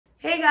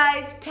Hey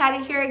guys,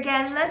 Patty here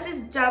again. Let's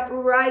just jump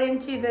right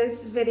into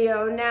this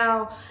video.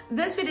 Now,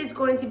 this video is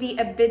going to be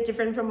a bit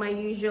different from my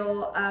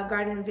usual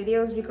garden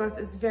videos because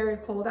it's very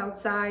cold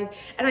outside,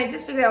 and I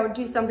just figured I would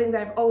do something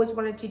that I've always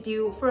wanted to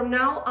do. From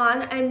now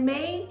on, I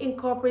may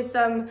incorporate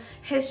some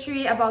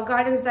history about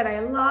gardens that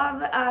I love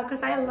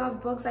because I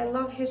love books, I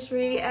love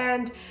history,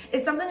 and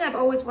it's something I've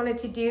always wanted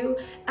to do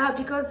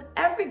because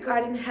every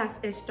garden has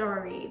a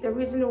story. The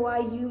reason why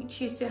you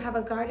choose to have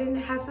a garden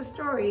has a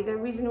story. The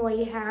reason why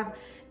you have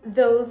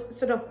those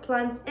sort of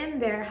plants in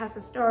there has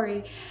a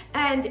story.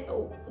 And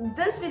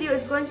this video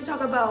is going to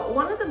talk about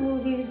one of the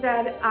movies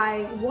that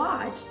I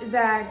watched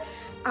that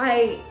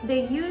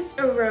they used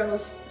a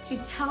rose to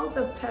tell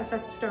the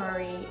perfect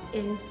story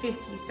in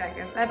 50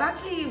 seconds. I've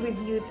actually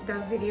reviewed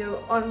that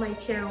video on my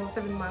channel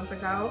 7 months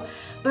ago,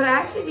 but I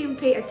actually didn't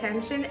pay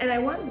attention, and I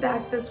went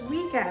back this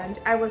weekend.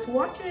 I was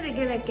watching it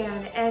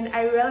again, and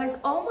I realized,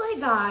 oh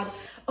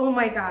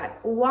my god,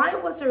 why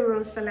was a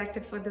rose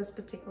selected for this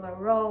particular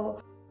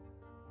role?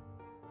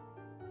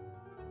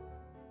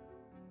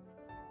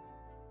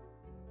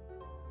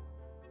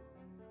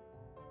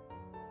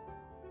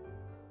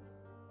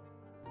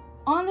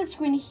 On the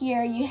screen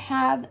here, you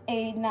have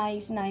a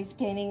nice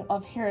painting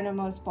of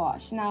Hieronymus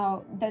Bosch.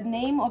 Now, the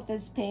name of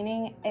this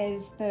painting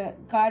is The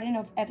Garden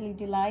of Earthly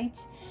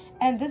Delights,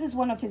 and this is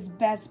one of his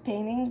best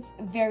paintings,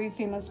 very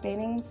famous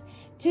paintings.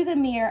 To the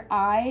mere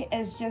eye,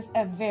 it's just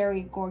a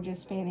very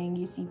gorgeous painting.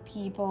 You see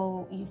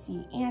people, you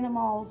see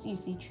animals, you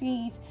see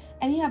trees,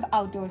 and you have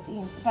outdoor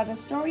scenes. But the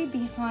story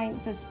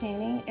behind this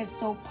painting is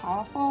so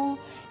powerful.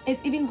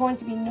 It's even going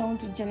to be known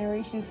to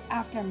generations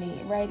after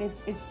me, right?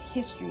 It's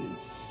history.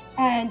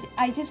 And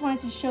I just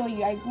wanted to show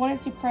you, I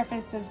wanted to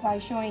preface this by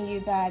showing you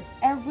that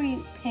every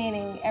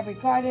painting, every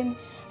garden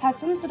has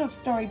some sort of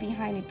story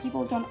behind it.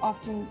 People don't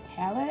often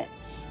tell it,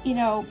 you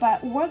know,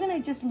 but we're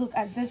gonna just look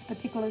at this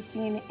particular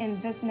scene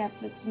in this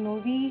Netflix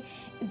movie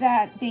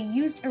that they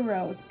used a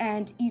rose,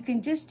 and you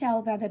can just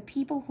tell that the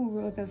people who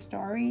wrote the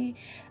story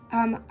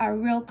are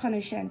real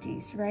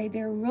cognoscentes, right?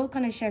 They're real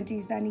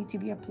cognoscentes that need to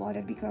be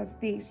applauded because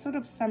they sort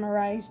of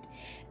summarized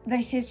the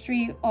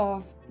history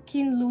of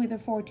King Louis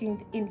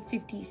XIV in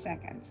 50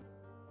 seconds.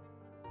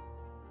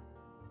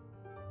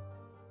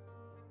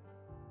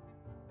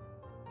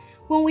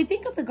 When we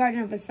think of the Garden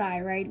of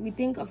Versailles, right, we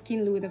think of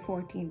King Louis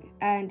XIV,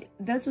 and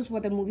this was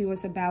what the movie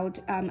was about,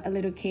 a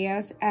little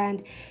chaos.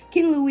 And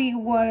King Louis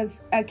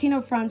was a king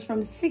of France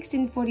from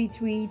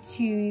 1643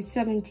 to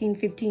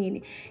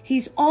 1715. He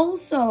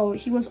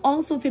was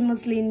also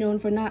famously known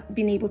for not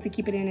being able to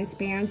keep it in his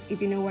pants, if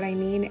you know what I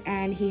mean,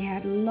 and he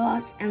had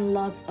lots and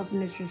lots of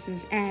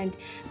mistresses, and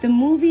the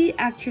movie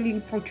actually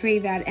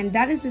portrayed that, and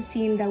that is the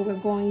scene that we're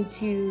going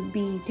to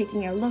be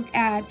taking a look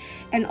at,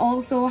 and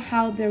also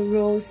how the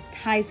rose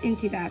ties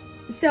into that.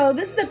 So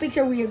this is a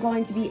picture we are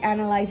going to be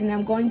analyzing,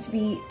 I'm going to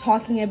be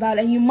talking about,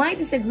 and you might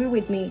disagree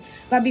with me,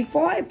 but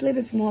before I play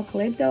the small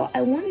clip though,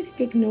 I wanted to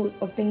take note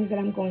of things that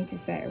I'm going to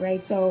say,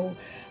 right? So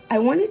I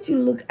wanted to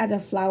look at the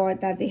flower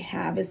that they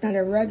have. It's not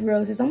a red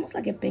rose, it's almost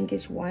like a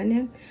pinkish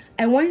one.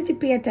 I wanted to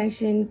pay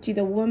attention to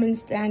the woman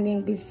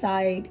standing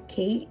beside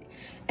Kate,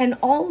 and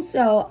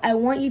also I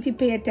want you to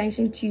pay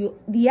attention to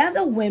the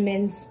other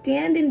women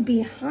standing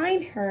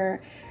behind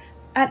her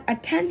at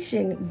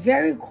attention,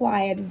 very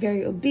quiet,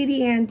 very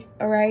obedient,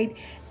 all right?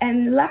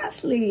 And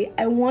lastly,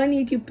 I want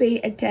you to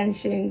pay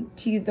attention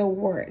to the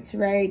words,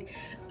 right?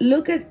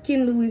 Look at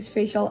King Louis'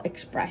 facial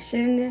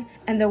expression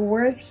and the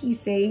words he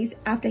says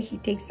after he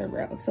takes the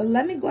rose. So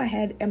let me go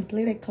ahead and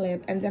play the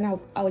clip, and then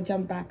I'll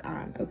jump back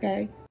on,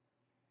 okay?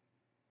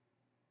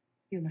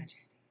 Your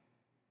Majesty.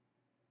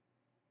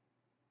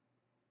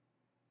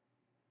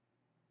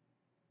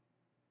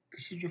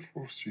 Is it a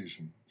Four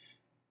Seasons?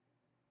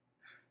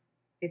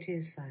 It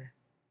is, sire,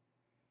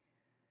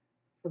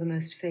 for the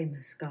most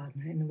famous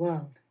gardener in the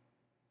world.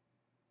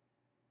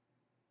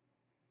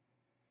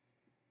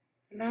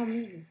 Allow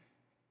me,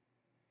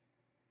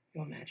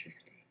 Your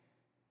Majesty.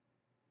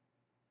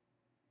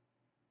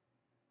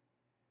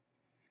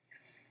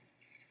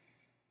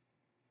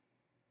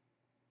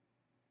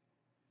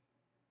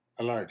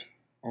 A light,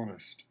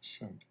 honest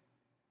scent.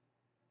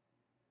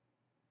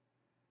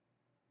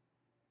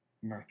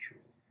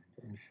 Natural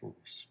and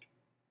unforced.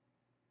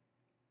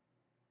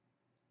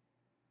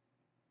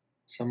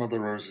 Some of the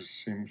roses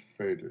seem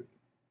faded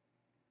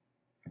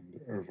and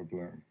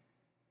overblown.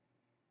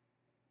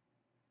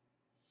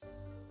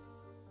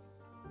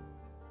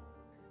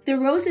 The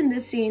rose in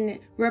this scene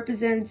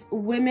represents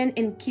women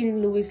in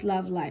King Louis'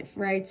 love life,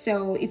 right?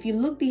 So if you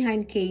look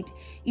behind Kate,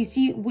 you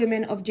see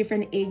women of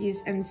different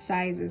ages and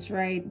sizes,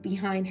 right,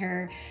 behind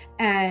her.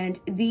 And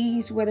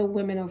these were the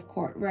women of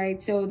court,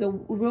 right? So the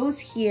rose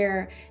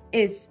here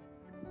is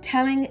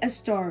telling a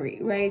story,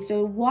 right?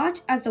 So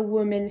watch as the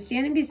woman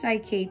standing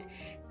beside Kate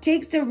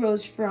takes the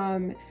rose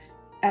from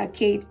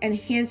Kate and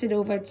hands it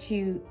over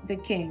to the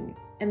king,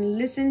 and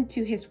listen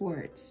to his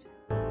words.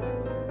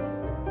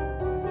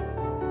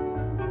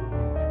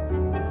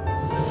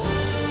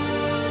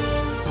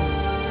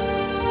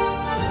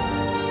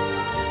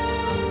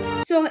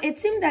 So it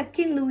seemed that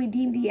King Louis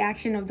deemed the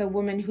action of the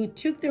woman who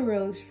took the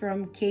rose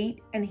from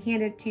Kate and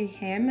handed to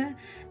him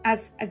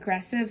as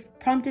aggressive,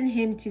 prompting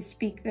him to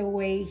speak the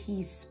way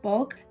he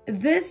spoke.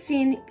 This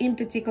scene in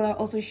particular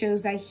also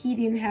shows that he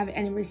didn't have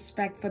any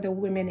respect for the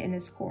women in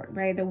his court,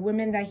 right? The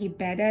women that he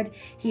bedded,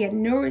 he had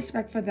no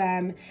respect for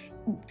them,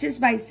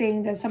 just by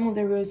saying that some of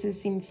the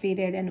roses seem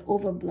faded and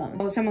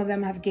overblown. Some of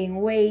them have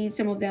gained weight,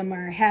 some of them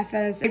are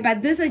heifers,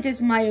 but this is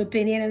just my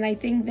opinion, and I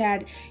think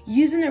that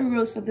using a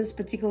rose for this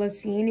particular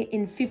scene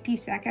in 50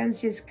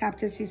 seconds just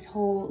captures his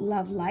whole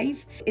love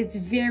life. It's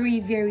very,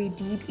 very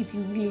deep if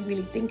you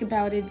really think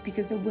about it,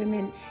 because the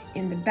women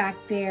in the back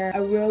there,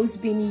 a rose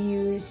being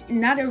used,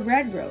 not a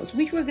red rose,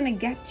 which we're gonna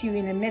get to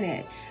in a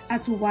minute,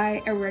 as to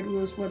why a red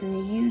rose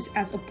wasn't used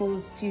as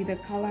opposed to the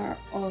color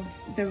of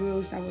the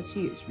rose that was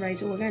used, right?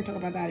 So we're gonna talk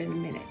about that in a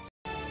minute.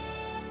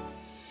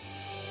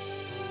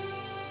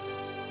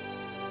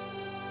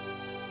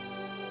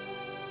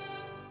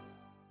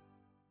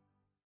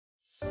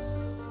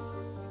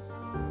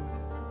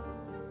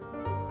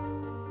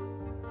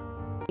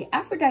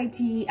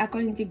 Aphrodite,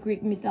 according to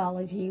Greek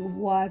mythology,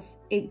 was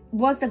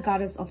the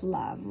goddess of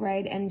love,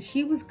 right? And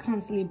she was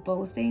constantly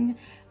boasting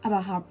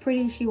about how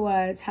pretty she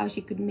was, how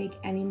she could make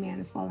any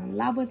man fall in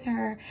love with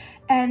her.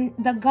 And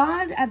the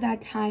god at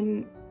that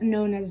time,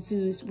 known as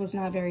Zeus, was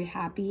not very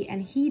happy,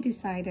 and he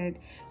decided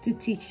to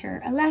teach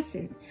her a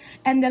lesson.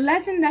 And the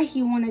lesson that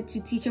he wanted to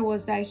teach her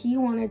was that he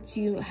wanted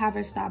to have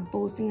her stop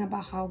boasting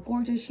about how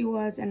gorgeous she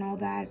was and all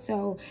that.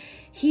 So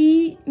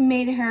he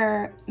made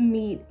her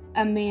meet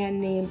a man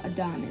named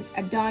Adonis.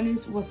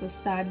 Adonis was a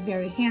stud,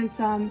 very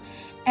handsome,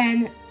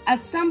 and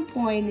at some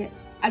point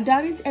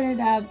Adonis ended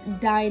up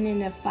dying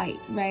in a fight,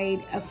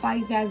 right? A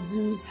fight that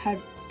Zeus had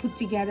put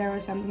together or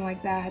something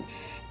like that.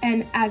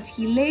 And as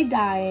he lay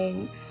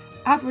dying,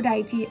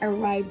 Aphrodite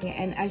arrived,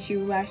 and as she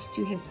rushed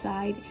to his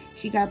side,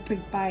 she got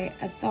pricked by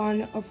a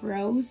thorn of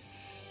rose.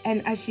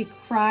 And as she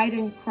cried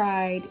and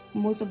cried,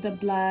 most of the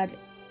blood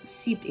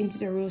seeped into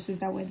the roses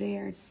that were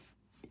there,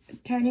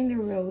 turning the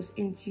rose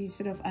into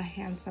sort of a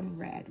handsome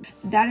red.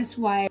 That is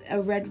why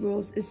a red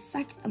rose is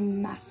such a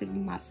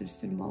massive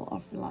symbol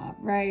of love,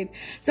 right?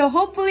 So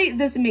hopefully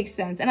this makes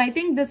sense, and I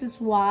think this is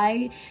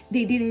why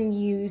they didn't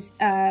use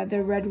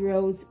the red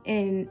rose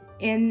in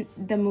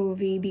the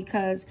movie,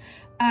 because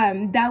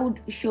that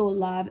would show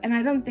love, and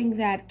I don't think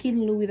that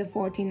King Louis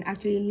XIV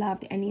actually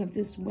loved any of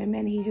these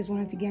women. He just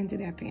wanted to get into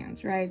their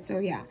pants, right? So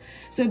yeah,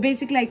 so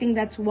basically I think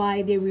that's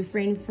why they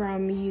refrained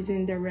from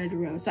using the red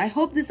rose. So I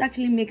hope this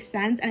actually makes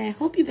sense, and I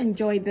hope you've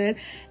enjoyed this,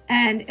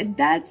 and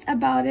that's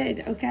about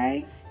it.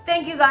 Okay,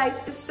 thank you guys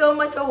so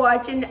much for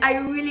watching. I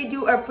really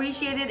do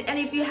appreciate it, and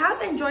if you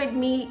have enjoyed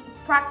me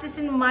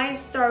practicing my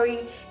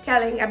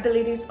storytelling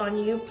abilities on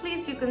you,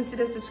 please do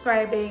consider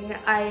subscribing.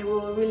 I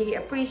will really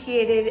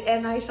appreciate it,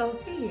 and I shall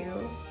see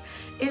you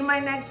in my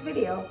next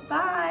video.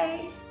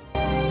 Bye.